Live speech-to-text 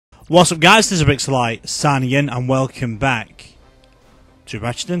What's up, guys? This is Rixxalight signing in, and welcome back to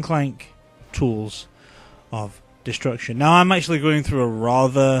Ratchet and Clank Tools of Destruction. Now, I'm actually going through a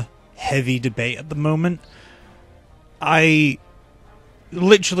rather heavy debate at the moment. I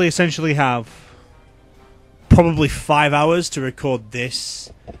literally essentially have probably 5 hours to record this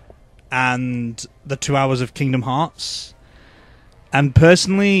and the 2 hours of Kingdom Hearts. And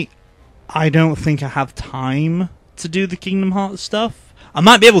personally, I don't think I have time to do the Kingdom Hearts stuff. I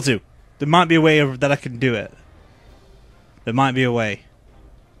might be able to. There might be a way that I can do it. There might be a way.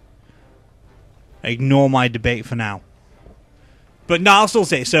 Ignore my debate for now. But no, I'll still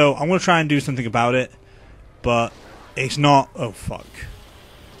say it. So I'm going to try and do something about it. But it's not... Oh, fuck.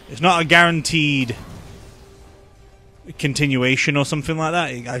 It's not a guaranteed continuation or something like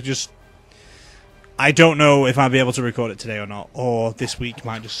that. I don't know if I'll be able to record it today or not. Or this week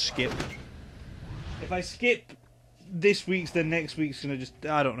might just skip. If I skip this week's, then next week's gonna just...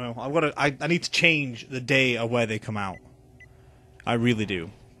 I don't know. I need to change the day of where they come out. I really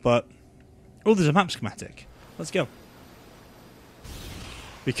do. But... Oh, there's a map schematic. Let's go.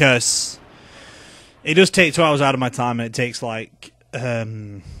 Because it does take 2 hours out of my time, and it takes like what?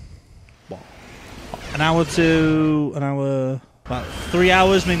 An hour to about 3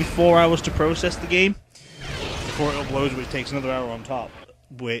 hours, maybe 4 hours to process the game before it uploads, which takes another hour on top.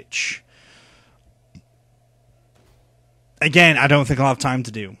 Which, again, I don't think I'll have time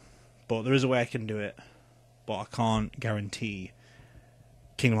to do. But there is a way I can do it. But I can't guarantee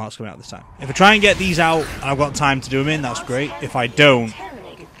Kingdom Hearts coming out this time. If I try and get these out and I've got time to do them in, that's great. If I don't,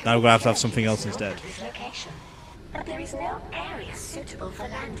 then I'm going to have something else instead. But there is no area suitable for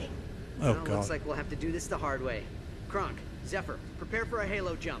landing. Oh, God. Looks like we'll have to do this the hard way. Kronk, Zephyr, prepare for a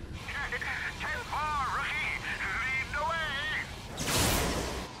halo jump. 10-4, rookie! Lead the way!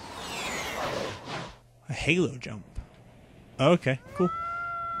 A halo jump. Oh, okay, cool.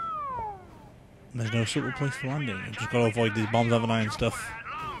 There's no suitable place for landing. I've just got to avoid these bombs, haven't I, and stuff.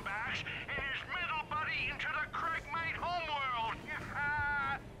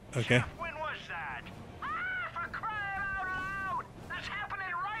 Okay. When was that? For crying out loud! That's happening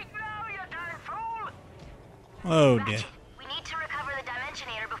right now, you darn fool! Oh, dear. We need to recover the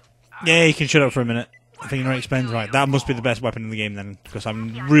Dimensionator before... Yeah, you can shut up for a minute. I think your expense, right. That must be the best weapon in the game then, because I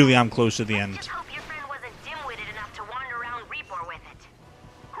really am close to the end. Just hope your friend wasn't dim-witted enough to wander around Reapor with it.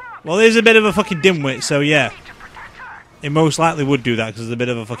 Well, there's a bit of a fucking dimwit, so yeah. It most likely would do that, because it's a bit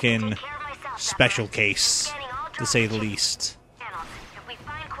of a fucking special case, to say the least. If we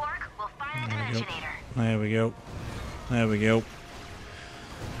find Qwark, we'll fire the Dimensionator. There we go. There we go.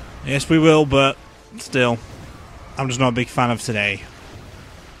 Yes, we will, but still, I'm just not a big fan of today.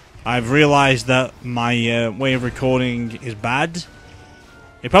 I've realised that my way of recording is bad.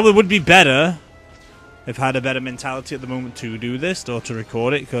 It probably would be better if I had a better mentality at the moment to do this, or to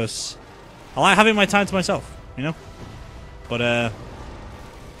record it, because I like having my time to myself, you know? But,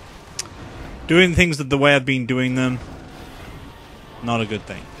 doing things the way I've been doing them, not a good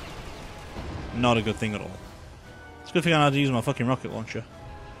thing. Not a good thing at all. It's a good thing I know how to use my fucking rocket launcher.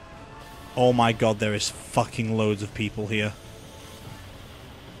 Oh my god, there is fucking loads of people here.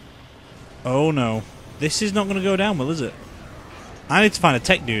 Oh no. This is not going to go down well, is it? I need to find a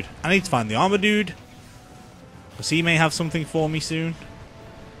tech dude. I need to find the armor dude. Because he may have something for me soon.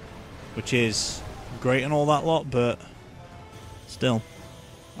 Which is great and all that lot, but still.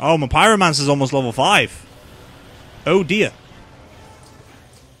 Oh, my pyromancer's almost level 5. Oh dear.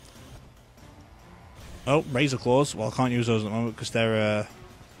 Oh, razor claws. Well, I can't use those at the moment because they're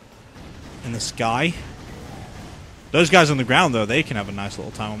in the sky. Those guys on the ground, though, they can have a nice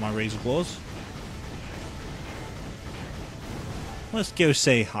little time on my razor claws. Let's go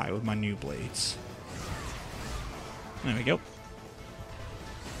say hi with my new blades. There we go.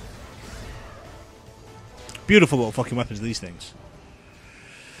 Beautiful little fucking weapons, these things.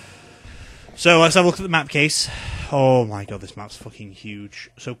 So, let's have a look at the map case. Oh my god, this map's fucking huge.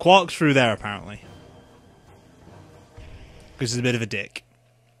 So, Qwark's through there, apparently. Because he's a bit of a dick.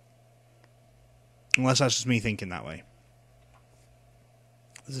 Unless that's just me thinking that way.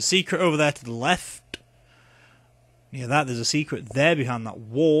 There's a secret over there to the left. Near that, there's a secret there behind that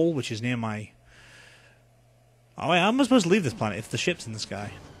wall, which is near my... Oh wait, how am I supposed to leave this planet if the ship's in the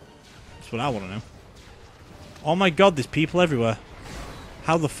sky? That's what I want to know. Oh my god, there's people everywhere.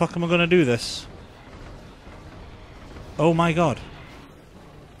 How the fuck am I going to do this? Oh my god.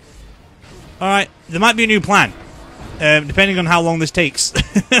 Alright, there might be a new plan. Depending on how long this takes.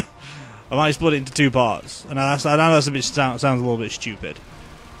 I might split it into 2 parts. And I know that's a bit sounds a little bit stupid.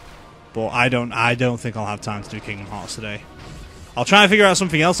 But I don't think I'll have time to do Kingdom Hearts today. I'll try and figure out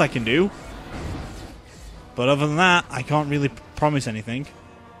something else I can do. But other than that, I can't really promise anything.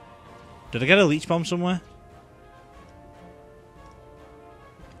 Did I get a leech bomb somewhere?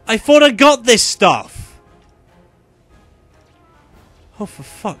 I thought I got this stuff! Oh, for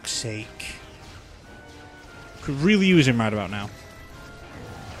fuck's sake. Could really use him right about now.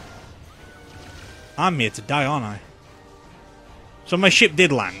 I'm here to die, aren't I? So my ship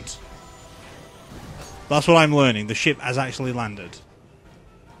did land. That's what I'm learning. The ship has actually landed.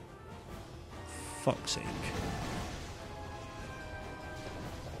 Fuck's sake.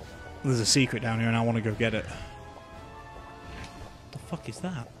 There's a secret down here and I want to go get it. What the fuck is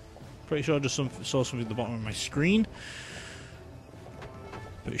that? Pretty sure I just saw something at the bottom of my screen.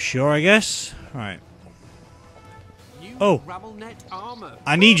 But sure, I guess. Right. Oh.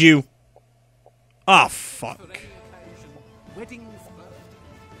 I need you. Ah, fuck.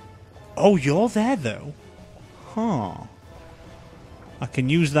 Oh, you're there, though? Huh. I can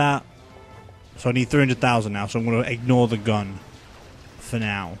use that. So I need 300,000 now, so I'm going to ignore the gun. For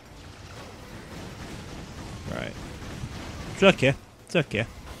now. Right. It's okay. It's okay.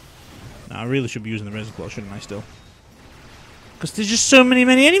 No, I really should be using the razor claw, shouldn't I, still? Because there's just so many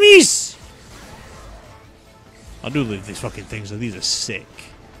enemies! I do love these fucking things, though. These are sick.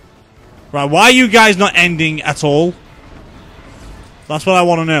 Right, why are you guys not ending at all? That's what I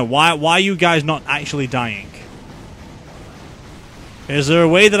want to know. Why are you guys not actually dying? Is there a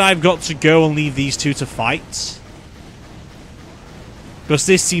way that I've got to go and leave these two to fight? Because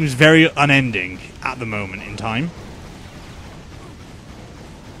this seems very unending at the moment in time.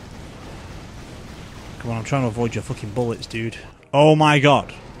 Come on, I'm trying to avoid your fucking bullets, dude. Oh my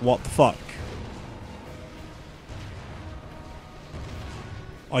god. What the fuck?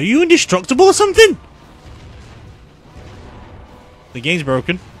 Are you indestructible or something? The game's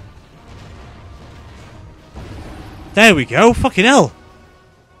broken. There we go. Fucking hell.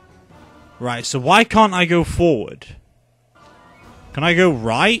 Right, so why can't I go forward? Can I go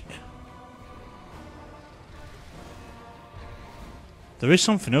right? There is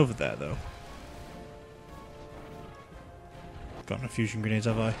something over there, though. Got no fusion grenades,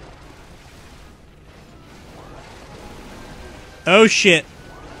 have I? Oh, shit.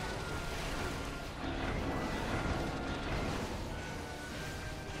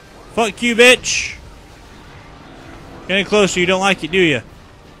 Fuck you, bitch. Getting closer, you don't like it, do you?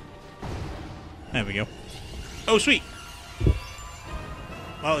 There we go. Oh, sweet.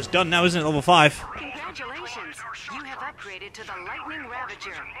 Well, it's done now, isn't it? Level 5. Congratulations. You have upgraded to the Lightning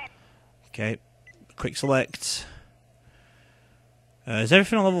Ravager. Okay. Quick select. Is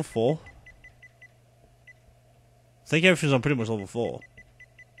everything on level 4? I think everything's on pretty much level 4.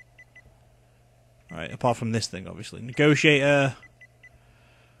 Alright, apart from this thing, obviously. Negotiator.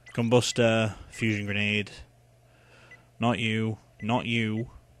 Combuster. Fusion grenade. Not you. Not you.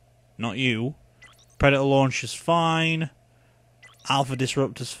 Not you. Predator launcher's fine. Alpha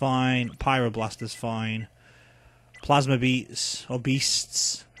disruptor's fine. Pyroblaster's fine. Plasma beats. Or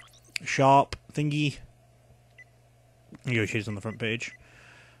beasts. Sharp thingy. Negotiators on the front page.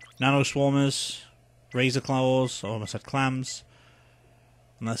 Nano swarmers. Razor claws. I almost said clams.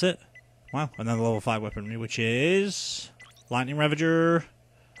 And that's it. Wow. And then the level 5 weaponry, which is Lightning Ravager.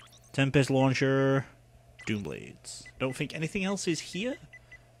 Tempest launcher. Doomblades. Don't think anything else is here.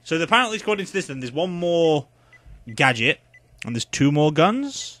 So apparently, according to this, then there's one more gadget, and there's 2 more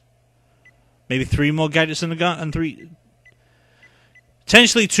guns. Maybe 3 more gadgets and a gun, and 3.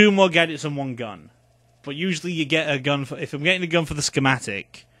 Potentially 2 more gadgets and 1 gun. But usually you get a gun for. If I'm getting a gun for the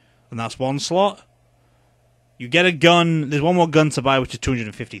schematic, and that's 1 slot, you get a gun. There's 1 more gun to buy, which is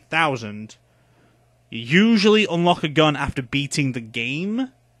 250,000. You usually unlock a gun after beating the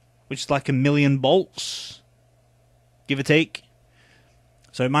game, which is like 1,000,000 bolts, give or take.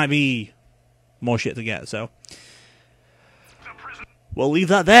 So it might be more shit to get, so we'll leave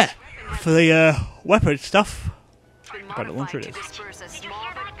that there for the weapon stuff. Predator launcher it is.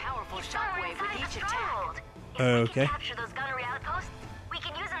 Okay.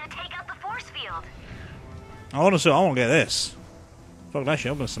 I want to get this. Fuck that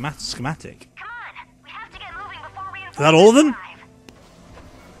shit, I'm going to schematic. Is that all of them?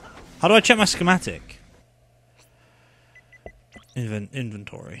 How do I check my schematic?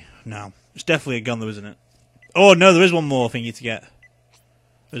 Inventory. No. It's definitely a gun though, isn't it? Oh no, there is 1 more thingy to get.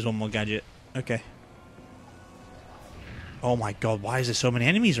 There's 1 more gadget. Okay. Oh my god, why is there so many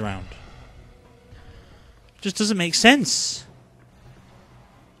enemies around? It just doesn't make sense.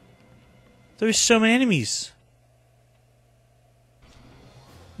 There is so many enemies.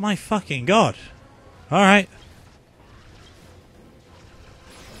 My fucking god. Alright.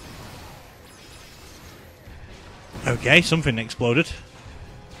 Okay, something exploded.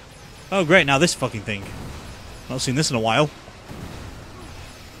 Oh great, now this fucking thing. Not seen this in a while.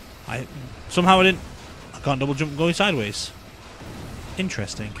 Somehow I can't double jump going sideways.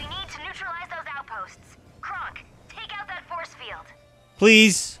 Interesting. We need to neutralize those outposts. Kronk, take out that force field.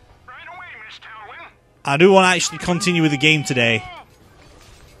 Please. Right away, Miss Talwyn. I do want to actually continue with the game today.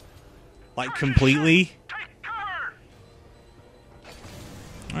 Like, completely. Take cover.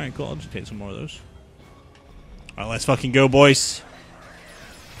 Alright, cool. I'll just take some more of those. Alright, let's fucking go, boys.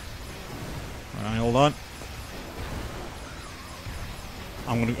 Alright, hold on.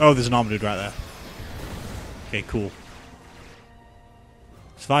 I'm gonna... Oh, there's an armor dude right there. Okay, cool.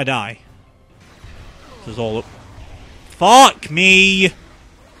 So if I die... This is all up. Fuck me! Come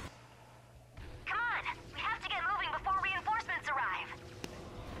on, we have to get moving before reinforcements arrive.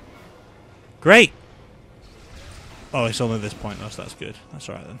 Great! Oh, it's only this point, though, so that's good. That's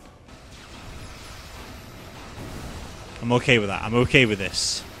alright then. I'm okay with that. I'm okay with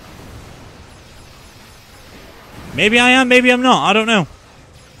this. Maybe I am, maybe I'm not. I don't know.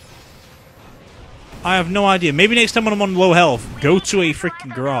 I have no idea. Maybe next time when I'm on low health, go to a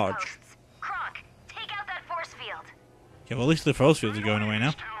freaking garage. Kronk, take out that force field. Yeah, well, at least the force fields are going away now.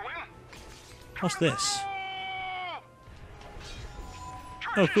 Talwyn. What's this?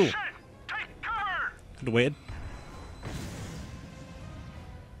 Oh, cool. Take cover. Could have waited.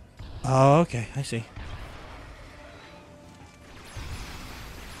 Oh, okay. I see.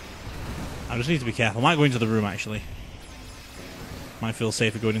 I just need to be careful. I might go into the room, actually. Might feel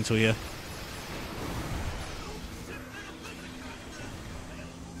safer going into here.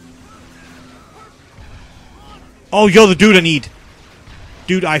 Oh, you're the dude I need!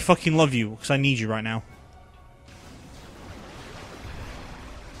 Dude, I fucking love you, because I need you right now.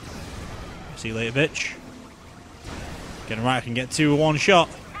 See you later, bitch. Getting right, I can get two in one shot.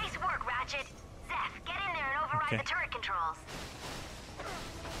 Nice work, Ratchet. Zeph, get in there and override Okay. the turret controls.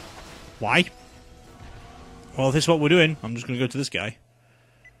 Why? Well, if this is what we're doing, I'm just going to go to this guy.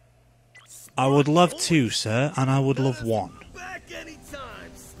 I would love two, sir, and I would love one. Back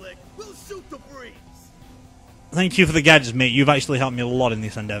anytime, Slick. We'll shoot the breeze. Thank you for the gadgets, mate. You've actually helped me a lot in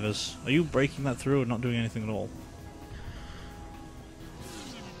these endeavours. Are you breaking that through or not doing anything at all?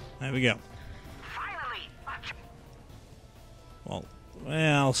 There we go. Finally. Well,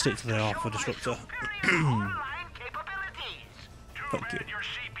 yeah, I'll stick to the Alpha Disruptor. Online capabilities. Too Fuck bad you. your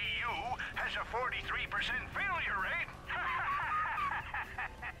CPU has a 43% failure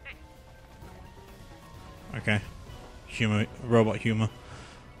rate. Okay. Humor, robot humor.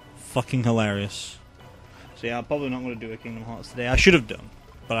 Fucking hilarious. So yeah, I'm probably not going to do a Kingdom Hearts today. I should have done,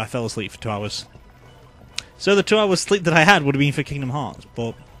 but I fell asleep for 2 hours. So the 2 hours sleep that I had would have been for Kingdom Hearts,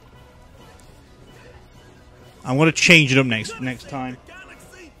 but I'm going to change it up next time.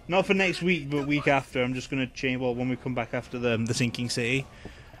 Not for next week, but week after. I'm just going to change. Well, when we come back after the Sinking City,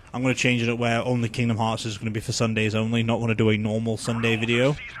 I'm going to change it up where only Kingdom Hearts is going to be for Sundays only. Not going to do a normal Sunday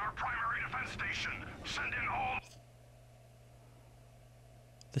video. Seize our primary defense station. Send in all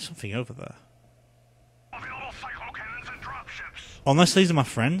There's something over there. available cyclo cannons and dropships. Unless these are my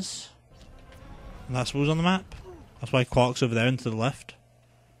friends. And that's who's on the map. That's why Qwark's over there and to the left.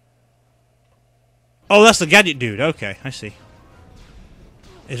 Oh, that's the gadget dude. Okay, I see.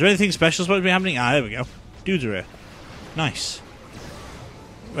 Is there anything special supposed to be happening? Ah, there we go. Dudes are here. Nice.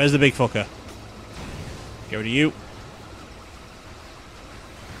 Where's the big fucker? Get rid of you.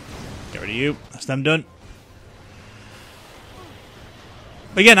 Get rid of you. That's them done.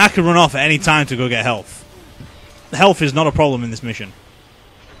 Again, I could run off at any time to go get health. Health is not a problem in this mission.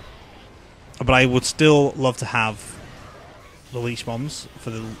 But I would still love to have the leech bombs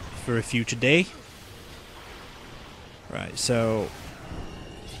for a future day. Right, so...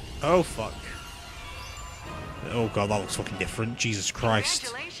 Oh, fuck. Oh, God, that looks fucking different. Jesus Christ.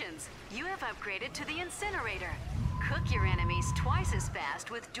 Congratulations! You have upgraded to the incinerator. Cook your enemies twice as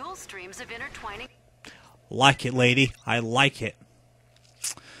fast with dual streams of intertwining. Like it, lady. I like it.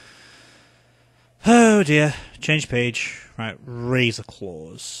 Oh, dear. Change page. Right, razor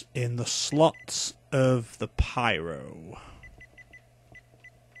claws. In the slots of the pyro.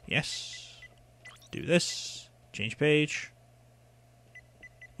 Yes. Do this. Change page.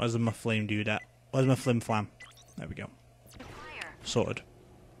 Where's my flame dude at? Where's my flim flam? There we go. Sorted.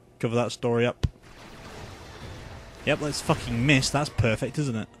 Cover that story up. Yep, let's fucking miss. That's perfect,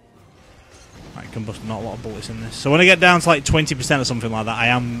 isn't it? Right, combust not a lot of bullets in this. So when I get down to like 20% or something like that, I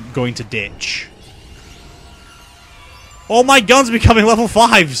am going to ditch. All my guns are becoming level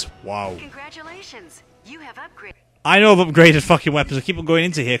 5s! Wow. Congratulations! You have upgraded. I know I've upgraded fucking weapons. I keep on going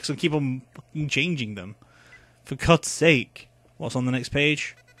into here because I keep on fucking changing them. For God's sake. What's on the next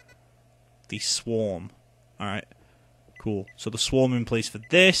page? The swarm. Alright. Cool. So the swarm in place for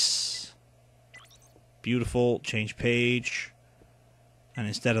this. Beautiful. Change page. And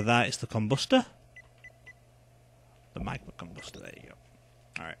instead of that, it's the combustor. The magma combustor, there you go.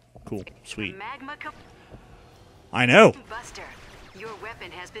 Alright, cool, sweet. I know! Buster, your weapon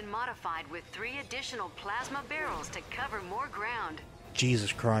has been modified with 3 additional plasma barrels to cover more ground.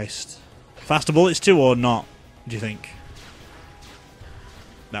 Jesus Christ. Faster bullets too, or not? Do you think?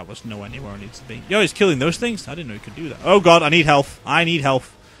 That was nowhere near where it needs to be. Yo, he's killing those things? I didn't know he could do that. Oh god, I need health. I need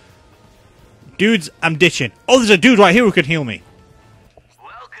health. Dudes, I'm ditching. Oh, there's a dude right here who can heal me.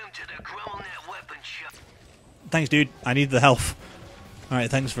 Welcome to the GrowNet weapon shop. Thanks, dude. I need the health. Alright,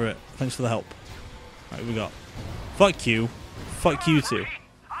 thanks for it. Thanks for the help. Alright, we got... Fuck you. Fuck you too.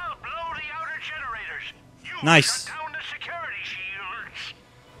 I'll blow the outer generators. You Nice. shut down the security shields.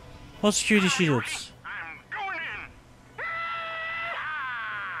 What security shields? I'm going in.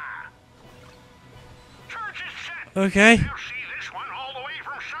 Ah! Charge is set. Okay. You'll see this one all the way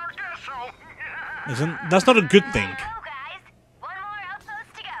from Sargasso. That's not a good thing. Go, guys. One more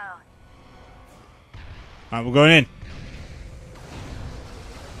outpost to go. Alright, we're going in.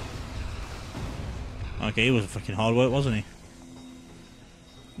 Okay, he was a fucking hard work, wasn't he?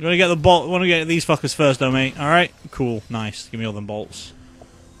 You wanna get the bolt? Want to get these fuckers first, though, mate? Alright? Cool. Nice. Give me all them bolts.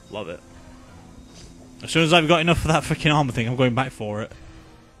 Love it. As soon as I've got enough for that freaking armor thing, I'm going back for it.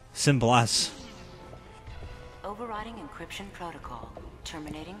 Simple as. Overriding encryption protocol.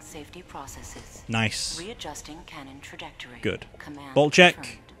 Terminating safety processes. Nice. Readjusting cannon trajectory. Good. Command Bolt check.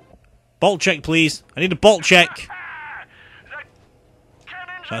 confirmed. Bolt check, please. I need a bolt check. Ah! The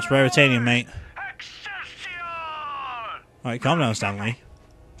cannons That's are rare titanium, on. mate. Excelsior! Alright, calm down, Stanley.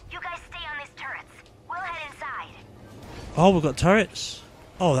 You guys stay on these turrets. We'll head inside. Oh, we've got turrets.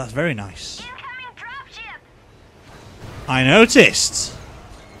 Oh, that's very nice. Incoming dropship. I noticed.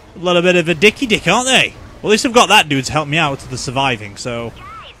 A little bit of a dicky dick, aren't they? Well, at least I've got that dude to help me out with the surviving, so... Guys,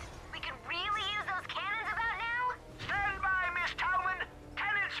 we could really use those cannons about now. Stand by, Miss Towman.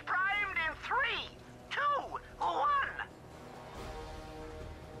 Cannons primed in 3, 2, 1.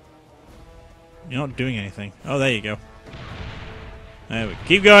 You're not doing anything. Oh, there you go. There we go.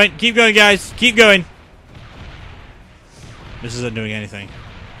 Keep going. Keep going, guys. Keep going. This isn't doing anything. Good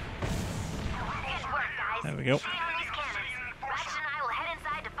work, guys. There we go. Stay on these cannons. Ratchet and I will head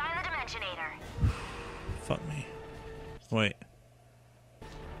inside to find the Dimensionator. Fuck me. Wait.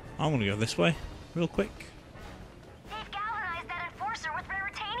 I'm gonna go this way. Real quick. They've galvanized that enforcer with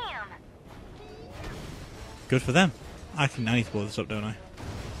raritanium. Good for them. I need to blow this up, don't I?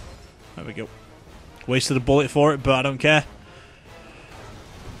 There we go. Wasted a bullet for it, but I don't care.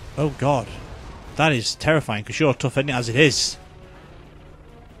 Oh god. That is terrifying, because you're tough as it is.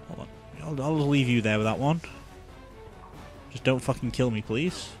 Hold on. I'll leave you there with that one. Just don't fucking kill me,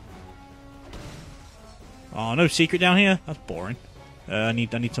 please. Oh, no secret down here? That's boring. I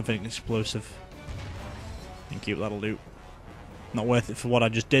need something explosive. Thank you, that'll do. Not worth it for what I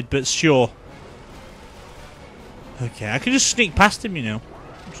just did, but sure. Okay, I can just sneak past him, you know.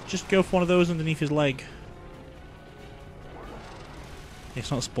 Just go for one of those underneath his leg.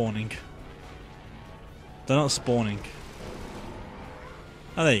 It's not spawning. They're not spawning.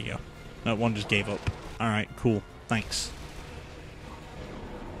 Oh, there you go. No, one just gave up. Alright, cool. Thanks.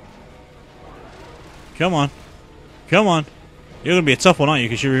 Come on. Come on. You're going to be a tough one, aren't you?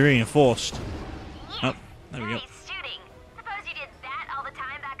 Because you're reinforced. Yes. Oh, there we go. Nice shooting. Suppose you did that all the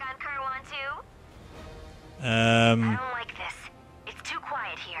time back on Kerwan too? I don't like this. It's too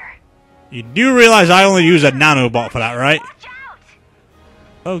quiet here. You do realize I only use a nanobot for that, right? Watch out!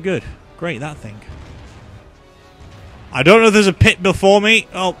 Oh, good. Great, that thing. I don't know if there's a pit before me.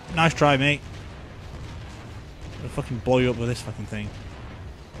 Oh, nice try, mate. I'll fucking blow you up with this fucking thing.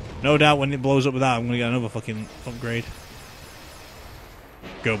 No doubt when it blows up with that, I'm gonna get another fucking upgrade.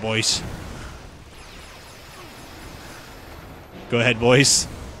 Go, boys. Go ahead, boys.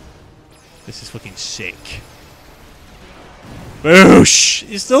 This is fucking sick. Boosh!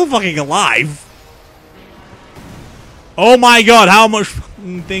 He's still fucking alive. Oh my god, how much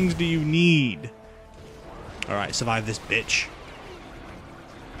fucking things do you need? Alright, survive this bitch.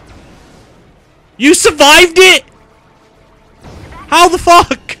 You survived it?! How the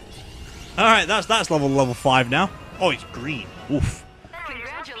fuck?! Alright, that's level 5 now. Oh, it's green. Oof.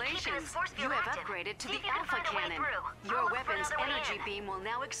 Congratulations! You have upgraded to the Alpha Cannon. Your weapon's energy beam will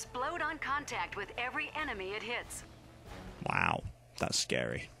now explode on contact with every enemy it hits. Wow, that's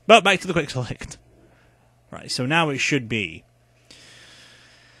scary. But back to the quick select. Right, so now it should be...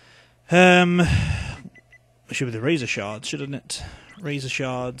 It should be the Razor Shards, shouldn't it? Razor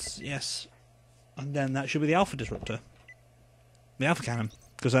Shards, yes. And then that should be the Alpha Disruptor. The Alpha Cannon.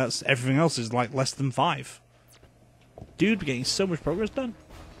 Because that's everything else is like less than 5. Dude, we're getting so much progress done.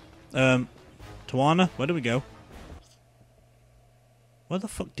 Tawana, where do we go? Where the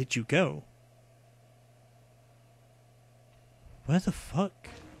fuck did you go? Where the fuck?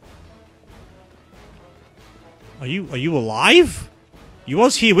 Are you alive? You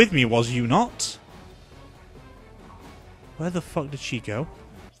was here with me, was you not? Where the fuck did she go?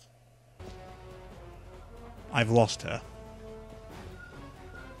 I've lost her.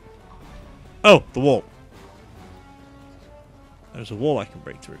 Oh, the wall. There's a wall I can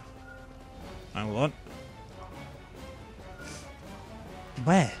break through. Hang on.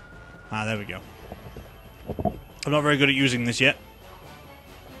 Where? Ah, there we go. I'm not very good at using this yet,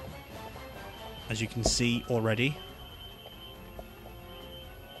 as you can see already.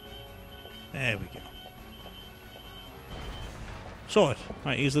 There we go. Sorted.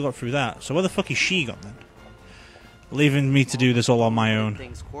 Right, easily got through that. So where the fuck is she gone then? Leaving me to do this all on my own.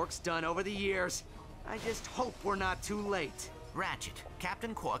 Things Qwark's done over the years. I just hope we're not too late. Ratchet,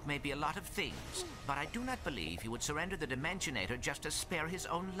 Captain Qwark may be a lot of things, but I do not believe he would surrender the Dimensionator just to spare his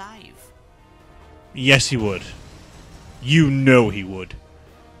own life. Yes, he would. You know he would.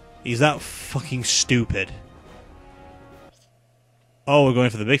 He's that fucking stupid. Oh, we're going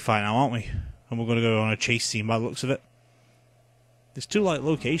for the big fight now, aren't we? And we're going to go on a chase scene by the looks of it. There's two, like,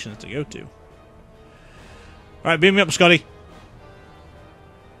 locations to go to. Alright, beam me up, Scotty.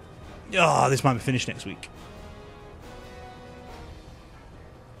 Oh, this might be finished next week.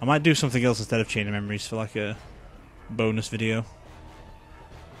 I might do something else instead of Chain of Memories for, like, a bonus video.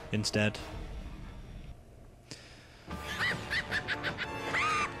 Instead.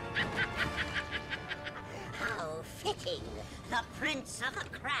 How fitting! The Prince of the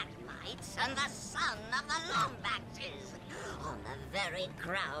Cragmites and the son of the Lombaxes, on the very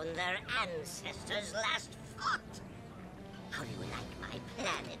ground their ancestors last fought. How do you like my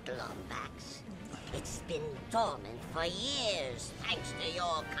planet, Lombax? It's been dormant for years, thanks to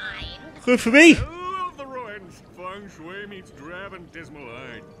your kind. Good for me! Love the ruins. Feng shui meets drab and dismal.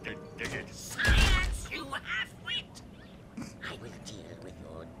 I dig it. Silence, you half-wit! I will deal with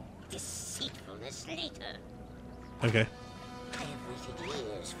your deceitfulness later. Okay. I have waited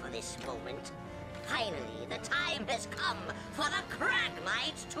years for this moment. Finally, the time has come for the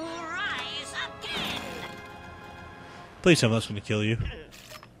Cragmites to rise again! Please tell me that's going to kill you.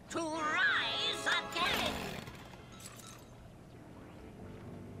 To rise again!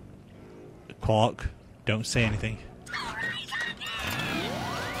 Qwark, don't say anything. To rise again!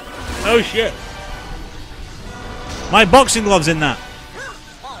 Oh shit! My boxing glove's in that!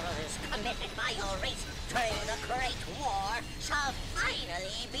 Horrors committed by your race during the Great War shall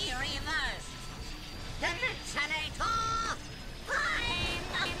finally be reversed. Dimensionator, find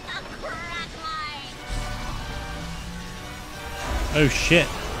the Cragmites! Oh shit.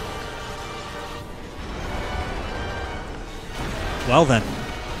 Well then.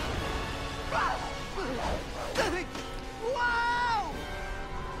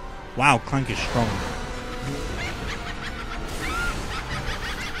 Wow, Clank is strong.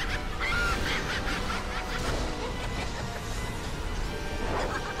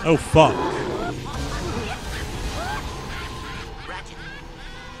 Oh fuck. Ratchet.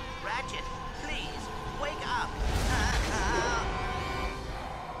 Ratchet, please, wake up.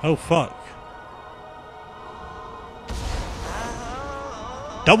 Oh fuck.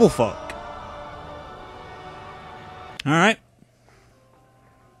 Double fuck. Alright.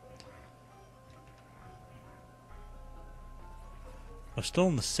 We're still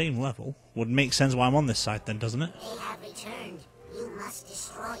on the same level. Would make sense why I'm on this side then, doesn't it? They have returned. You must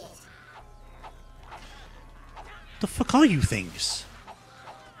destroy it. The fuck are you things?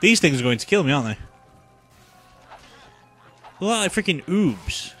 These things are going to kill me, aren't they? Look like freaking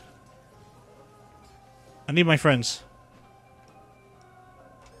oobs. I need my friends.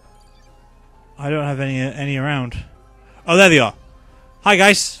 I don't have any around. Oh, there they are. Hi,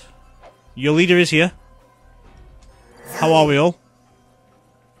 guys. Your leader is here. How are we all?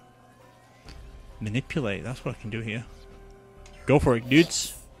 Manipulate. That's what I can do here. Go for it,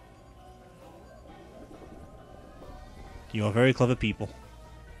 dudes. You are very clever people.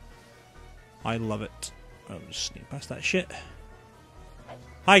 I love it. I'll just sneak past that shit.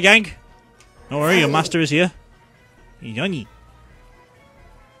 Hi, gang. Don't worry, your master is here. Yoni.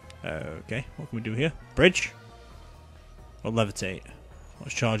 Okay, what can we do here? Bridge? Or levitate?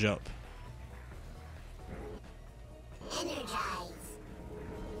 Let's charge up. Energize.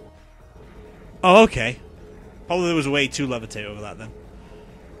 Oh, okay. Probably there was a way to levitate over that then.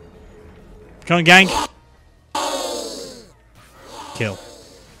 Come on, gang. Kill.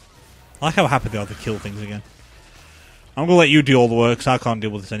 I like how happy they are to kill things again. I'm gonna let you do all the work, so I can't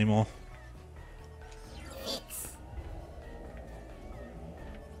deal with this anymore.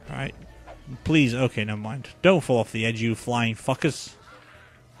 Alright. Please, okay, never mind. Don't fall off the edge, you flying fuckers.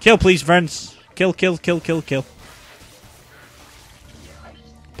 Kill, please, friends. Kill, kill, kill, kill, kill.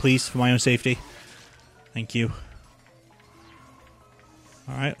 Please, for my own safety. Thank you.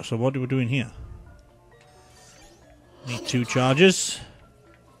 Alright, so what are we doing here? Need 2 charges.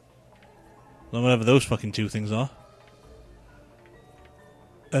 Well, whatever those fucking 2 things are.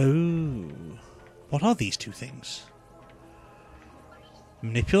 Oh. What are these 2 things?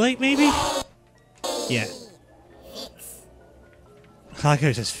 Manipulate, maybe? Yeah. I like how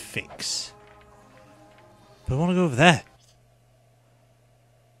it says fix. But I want to go over there.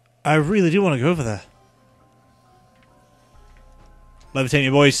 I really do want to go over there. Levitate me,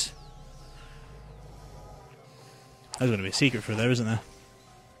 boys. There's going to be a secret through there, isn't there?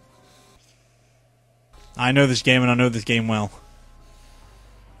 I know this game and I know this game well.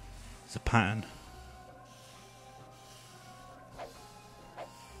 It's a pattern.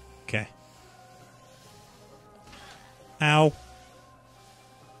 Okay. Ow.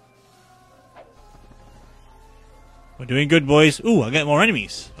 We're doing good, boys. Ooh, I'll get more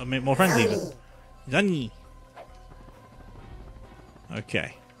enemies. I'll make more friends even. Zany.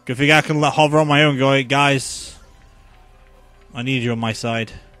 Okay. Good thing I can let hover on my own, guys. I need you on my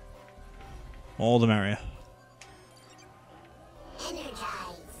side. All the merrier.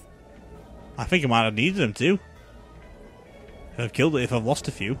 I think I might have needed them too. If I've killed it, if I've lost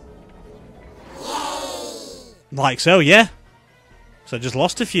a few. Like so, yeah. So I just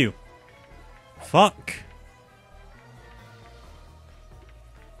lost a few. Fuck.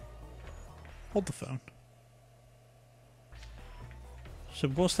 Hold the phone. So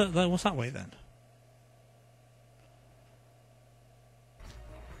what's that? What's that way then?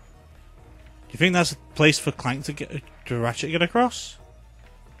 Do you think that's a place for Clank to Ratchet to get across?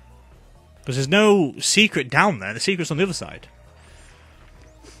 Because there's no secret down there. The secret's on the other side.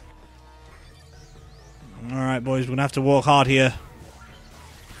 Alright, boys. We're going to have to work hard here.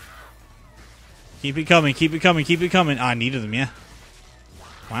 Keep it coming. Keep it coming. Keep it coming. I needed them, yeah.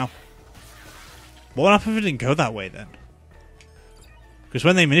 Wow. What would happen if it didn't go that way, then? Because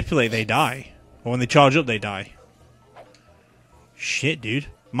when they manipulate, they die. Or when they charge up, they die. Shit, dude.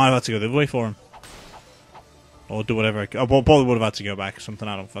 Might have had to go the other way for him. Or do whatever I could. I probably would have had to go back. Something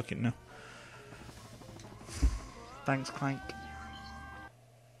I don't fucking know. Thanks, Clank.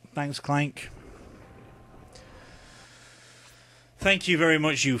 Thanks, Clank. Thank you very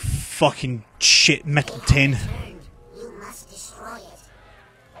much, you fucking shit metal tin. You must destroy it.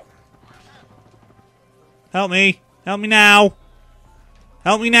 Help me. Help me now.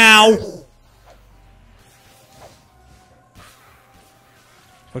 Help me now.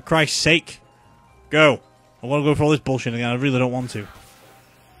 For Christ's sake. Go. I want to go for all this bullshit again. I really don't want to.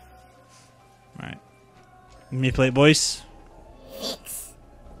 Right. Manipulate, boys.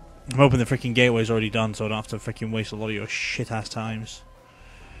 I'm hoping the freaking gateway's already done so I don't have to freaking waste a lot of your shit-ass times.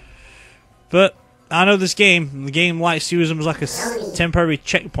 But, I know this game. The game likes to use them as like a temporary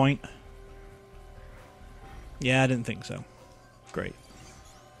checkpoint. Yeah, I didn't think so. Great.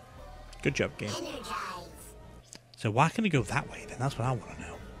 Good job, game. So why can it go that way then? That's what I want to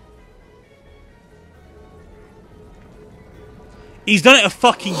know. He's done it a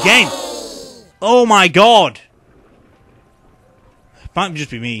fucking game! Oh my god! Might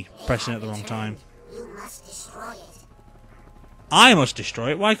just be me pressing it at the wrong time. You must destroy it. I must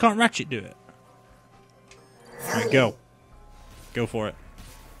destroy it? Why can't Ratchet do it? Right, go. Go for it.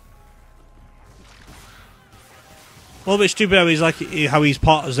 A little bit stupid how he's like how he's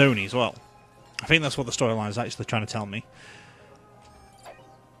part of Zony as well. I think that's what the storyline is actually trying to tell me.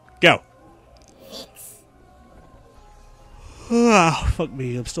 Go. Ah, fuck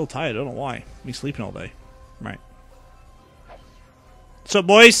me, I'm still tired, I don't know why. I've been sleeping all day. Right. What's up,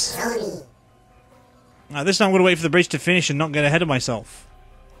 boys? Now, this time I'm going to wait for the bridge to finish and not get ahead of myself.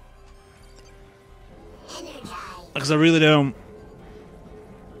 Because I really don't...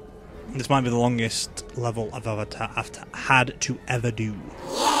 This might be the longest level I've ever had to ever do.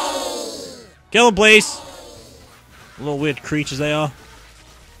 Kill them, please! Little weird creatures they are.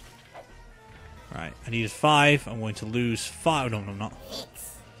 Right, I needed 5. I'm going to lose 5. No, I'm not.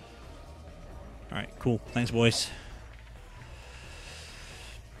 Alright, cool. Thanks, boys.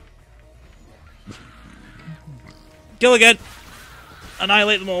 Kill again!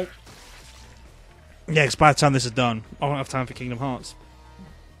 Annihilate them all. Yeah, because by the time this is done, I won't have time for Kingdom Hearts.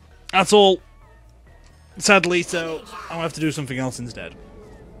 That's all. Sadly, so I'll have to do something else instead.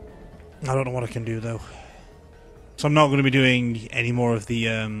 I don't know what I can do, though. So I'm not going to be doing any more of the,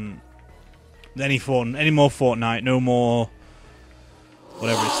 any more Fortnite, no more...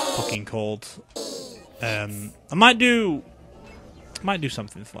 whatever it's fucking called. I might do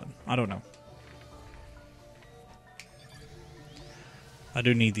something fun. I don't know. I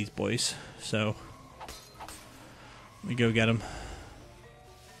do need these boys, so let me go get them.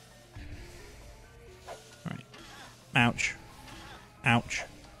 Right. Ouch. Ouch.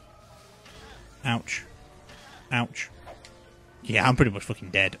 Ouch. Ouch. Yeah, I'm pretty much fucking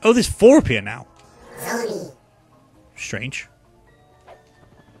dead. Oh, there's 4 up here now. Strange.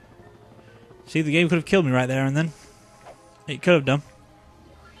 See, the game could have killed me right there and then. It could have done.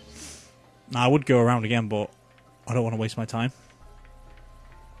 Now, I would go around again, but I don't want to waste my time.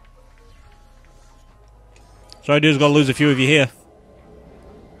 So I do is got to lose a few of you here.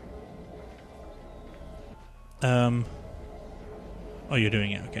 Oh, you're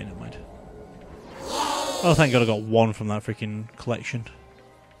doing it. Okay, never mind. Oh, thank God I got 1 from that freaking collection.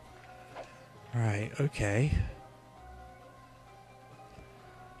 Right, okay.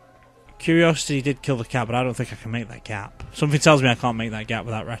 Curiosity did kill the cat, but I don't think I can make that gap. Something tells me I can't make that gap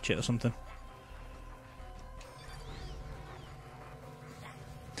without Ratchet or something.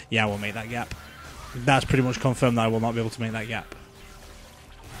 Yeah, I won't make that gap. That's pretty much confirmed that I will not be able to make that gap.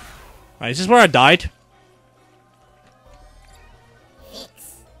 Right, is this where I died?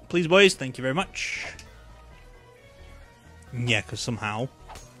 Please, boys, thank you very much. Yeah, because somehow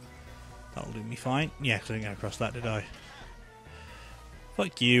that'll do me fine. Yeah, because I didn't get across that, did I?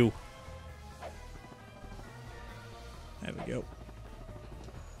 Fuck you. There we go.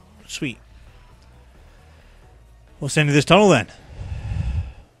 Sweet. What's the end of this tunnel then?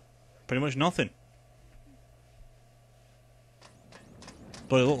 Pretty much nothing.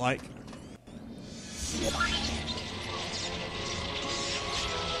 What it look like. You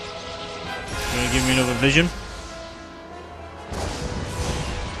want to give me another vision?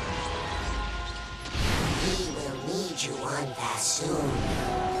 We will need you on Fastoon.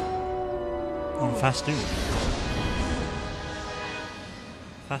 On Fastoon?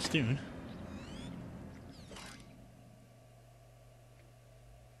 Fastoon?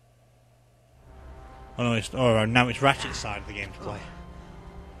 Oh no, now it's Ratchet's side of the game to play.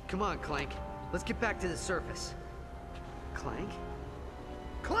 Come on, Clank. Let's get back to the surface. Clank?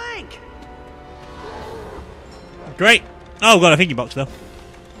 Clank! Great! Oh, got a thingy box though.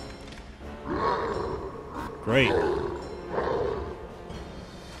 Great.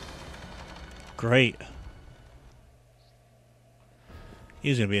 Great.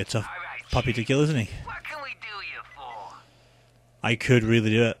 He's gonna be a tough puppy to kill, isn't he? What can we do you for? I could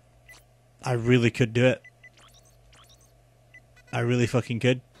really do it. I really could do it. I really fucking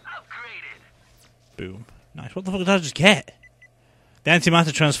could. Upgraded. Boom. Nice. What the fuck did I just get? The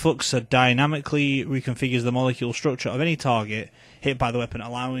antimatter transfluxer dynamically reconfigures the molecule structure of any target hit by the weapon,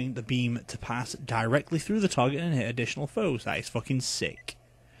 allowing the beam to pass directly through the target and hit additional foes. That is fucking sick.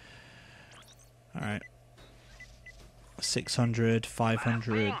 Alright. 600,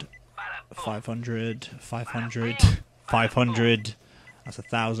 500, 500, 500, 500. That's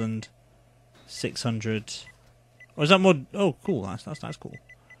 1,000. 600. Or is that more? Oh, cool. That's cool.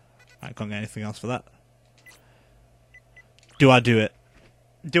 I can't get anything else for that. Do I do it?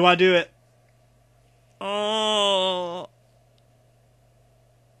 Do I do it? Oh.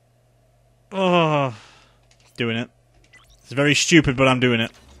 Oh. Doing it. It's very stupid, but I'm doing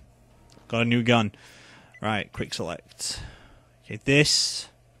it. Got a new gun. Right, quick select. Okay, this.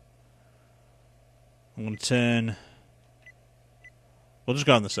 I'm going to turn. We'll just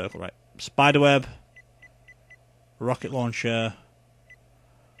go in the circle, right? Spiderweb. Rocket launcher.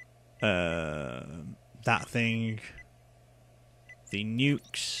 That thing. The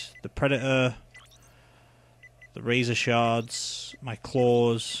nukes. The predator. The razor shards. My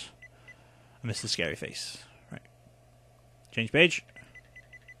claws. I missed the scary face. Right. Change page.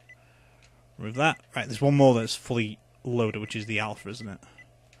 Remove that. Right, there's one more that's fully loaded, which is the alpha, isn't it?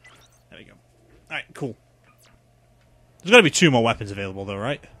 There we go. Alright, cool. There's got to be 2 more weapons available, though,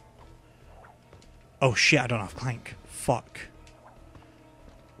 right? Oh shit, I don't have Clank. Fuck.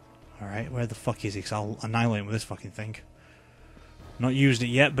 Alright, where the fuck is he? Because I'll annihilate him with this fucking thing. Not used it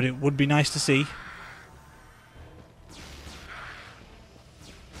yet, but it would be nice to see.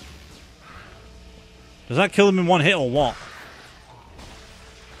 Does that kill him in one hit or what?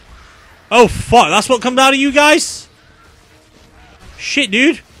 Oh fuck, that's what comes out of you guys? Shit,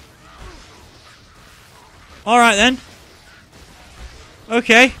 dude. Alright then.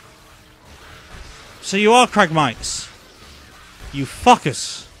 Okay. So you are Kragmites. You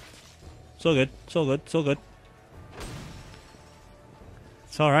fuckers. It's all good. It's all good. It's all good.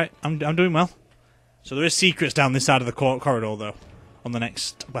 It's alright. I'm doing well. So there is secrets down this side of the corridor, though. On the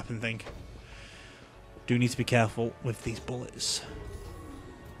next weapon thing. Do need to be careful with these bullets.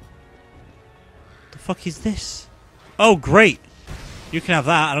 The fuck is this? Oh, great. You can have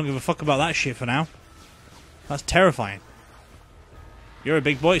that. I don't give a fuck about that shit for now. That's terrifying. You're a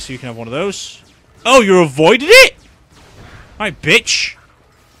big boy, so you can have one of those. Oh, you avoided it? Alright, bitch.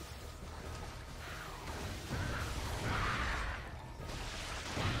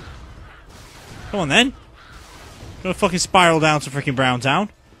 Come on, then. Gonna fucking spiral down to freaking Brown Town.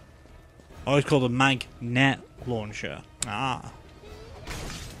 Oh, it's called a magnet launcher. Ah.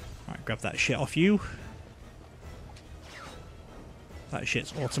 Alright, grab that shit off you. That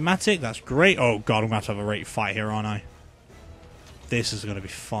shit's automatic. That's great. Oh, God, I'm gonna have to have a rate fight here, aren't I? This is gonna be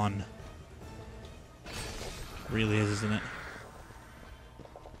fun. Really is, isn't it?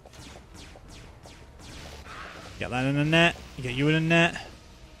 Get that in the net. Get you in the net.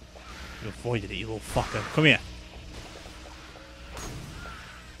 You avoided it, you little fucker. Come here.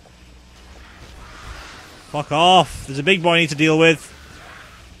 Fuck off. There's a big boy I need to deal with.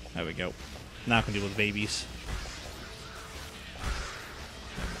 There we go. Now I can deal with babies.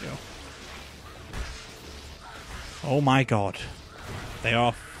 There we go. Oh my god. They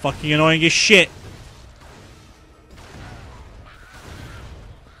are fucking annoying as shit.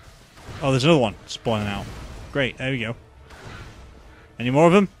 Oh, there's another one spawning out. Great, there we go. Any more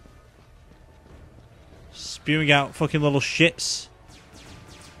of them? Spewing out fucking little shits.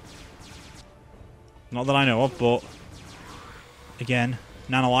 Not that I know of, but again,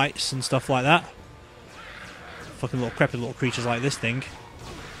 nanolites and stuff like that. Fucking little creepy little creatures like this thing.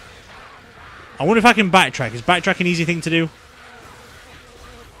 I wonder if I can backtrack. Is backtrack an easy thing to do?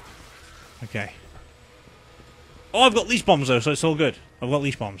 Okay. Oh, I've got leash bombs though, so it's all good. I've got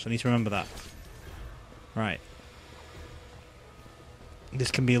leash bombs. I need to remember that. Right.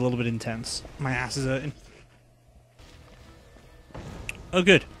 This can be a little bit intense. My ass is hurting. Oh,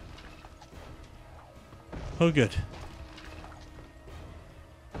 good. Oh, good.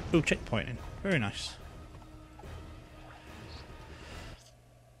 Oh, checkpointing. Very nice.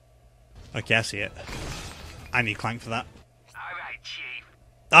 Okay, I see it. I need Clank for that. Alright, Chief.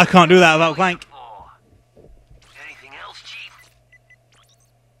 I can't do that without Clank. Anything else, Chief?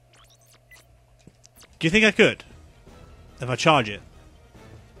 Do you think I could? If I charge it?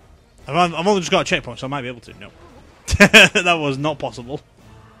 I've only just got a checkpoint, so I might be able to. No. That was not possible.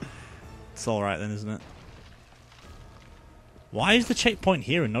 It's alright then, isn't it? Why is the checkpoint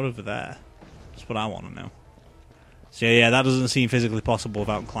here and not over there? That's what I want to know. So yeah, that doesn't seem physically possible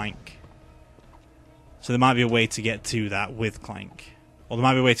without Clank. So there might be a way to get to that with Clank. Or there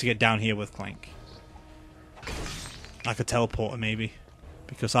might be a way to get down here with Clank. Like a teleporter maybe.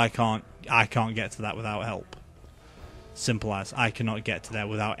 Because I can't get to that without help. Simple as. I cannot get to there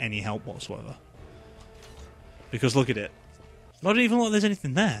without any help whatsoever. Because look at it. I don't even look like there's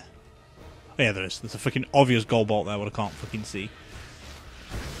anything there. Oh yeah, there is. There's a freaking obvious gold bolt there, but I can't fucking see.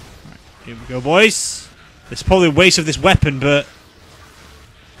 Right, here we go, boys. It's probably a waste of this weapon, but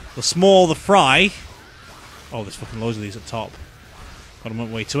the small the fry. Oh, there's fucking loads of these at top. Got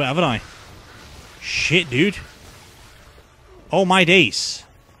them way to it, haven't I? Shit, dude. Oh my days.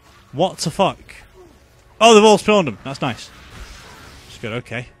 What the fuck? Oh, they've all spawned them. That's nice. It's good,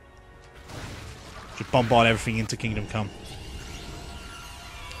 okay. Just bombard everything into Kingdom Come.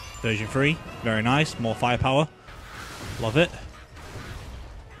 Version 3. Very nice. More firepower. Love it.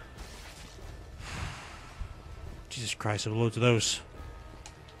 Jesus Christ, there were loads of those.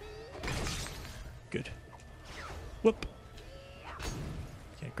 Good. Whoop.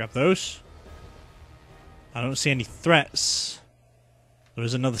 Okay, grab those. I don't see any threats. There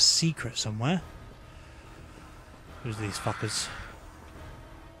is another secret somewhere. Who's these fuckers?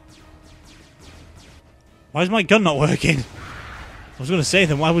 Why is my gun not working? I was going to say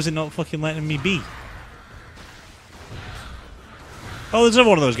then, why was it not fucking letting me be? Oh, there's another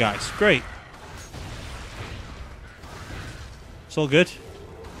one of those guys. Great. It's all good.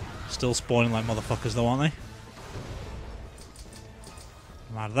 Still spawning like motherfuckers though, aren't they?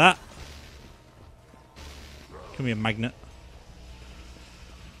 I'm out of that. Give me a magnet.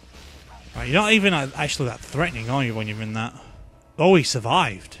 Right, you're not even actually that threatening, are you, when you're in that? Oh, he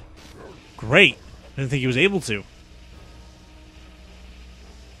survived. Great. I didn't think he was able to.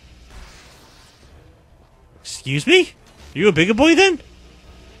 Excuse me? Are you a bigger boy then?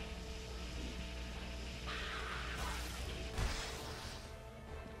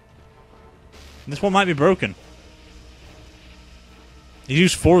 This one might be broken. He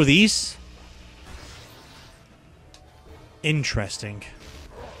used 4 of these? Interesting.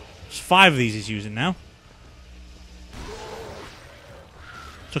 There's 5 of these he's using now.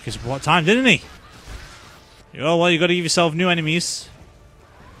 Took his what time, didn't he? Oh, well, you got to give yourself new enemies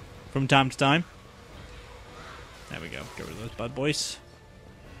from time to time. There we go. Get rid of those bad boys.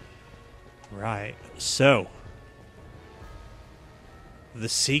 Right. So, the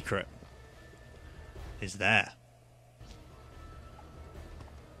secret is there.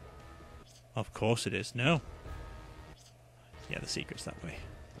 Of course it is. No. Yeah, the secret's that way.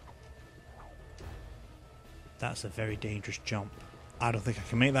 That's a very dangerous jump. I don't think I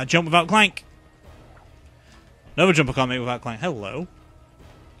can make that jump without Clank. Another jump I can't make without Clank. Hello.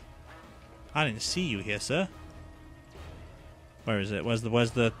 I didn't see you here, sir. Where is it? Where's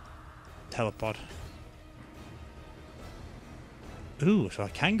the telepod? Ooh, so I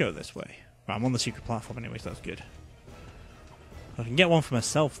can go this way. Right, I'm on the secret platform anyway, so that's good. I can get one for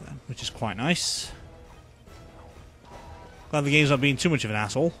myself then, which is quite nice. Glad the game's not being too much of an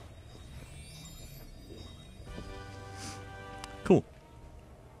asshole. Cool.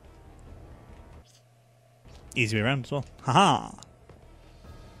 Easy way around as well. Haha!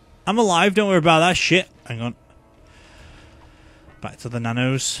 I'm alive, don't worry about that shit. Hang on. Back to the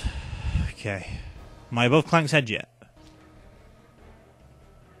nanos. Okay. Am I above Clank's head yet?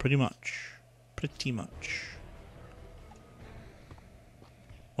 Pretty much. Pretty much.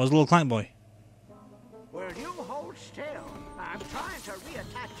 Where's the little Clank boy? Will you hold still? I'm trying to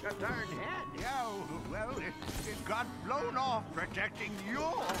reattach your darn head. Yeah, well, it got blown off protecting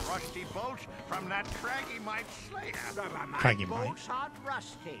your rusty bolts from that craggy mite slayer. Craggy My mite. bolts aren't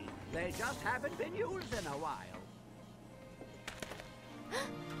rusty. They just haven't been used in a while.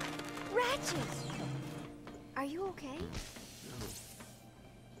 Ratchet! Are you okay?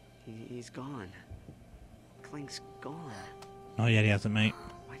 He's gone. Clank's gone. Not yet, he hasn't, mate.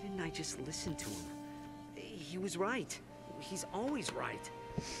 Why didn't I just listen to him? He was right. He's always right.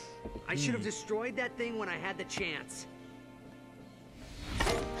 I should have destroyed that thing when I had the chance.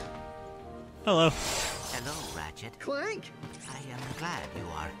 Hello. Hello, Ratchet. Clank! I am glad you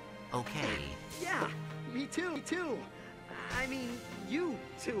are okay. Yeah, me too, me too. I mean, you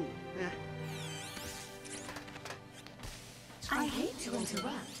too. I hate to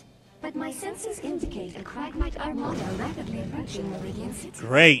interrupt, but my sensors indicate a Cragmite armada rapidly approaching Meridian City.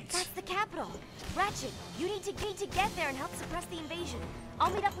 Great. That's the capital. Ratchet, you need to get there and help suppress the invasion. I'll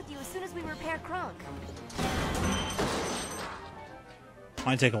meet up with you as soon as we repair Qwark.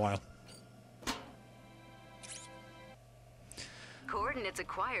 Might take a while. Coordinates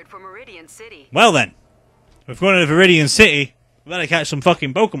acquired for Meridian City. Well then, if we're going to Meridian City, we better catch some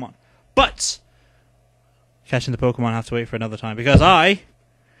fucking Pokemon. But catching the Pokemon I have to wait for another time because I'm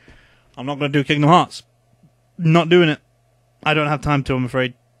not going to do Kingdom Hearts. Not doing it. I don't have time to, I'm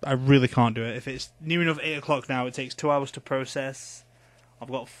afraid. I really can't do it. If it's near enough 8 o'clock now, it takes 2 hours to process.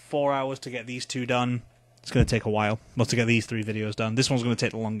 I've got 4 hours to get these 2 done. It's going to take a while. Well, to get these 3 videos done. This one's going to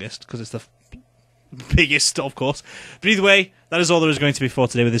take the longest because it's the biggest, of course. But either way, that is all there is going to be for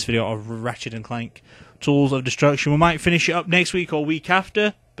today with this video of Ratchet and Clank Tools of Destruction. We might finish it up next week or week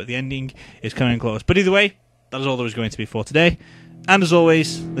after, but the ending is coming close. But either way, that is all there is going to be for today. And as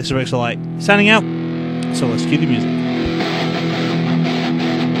always, this is Rixxalight signing out. So let's cue the music.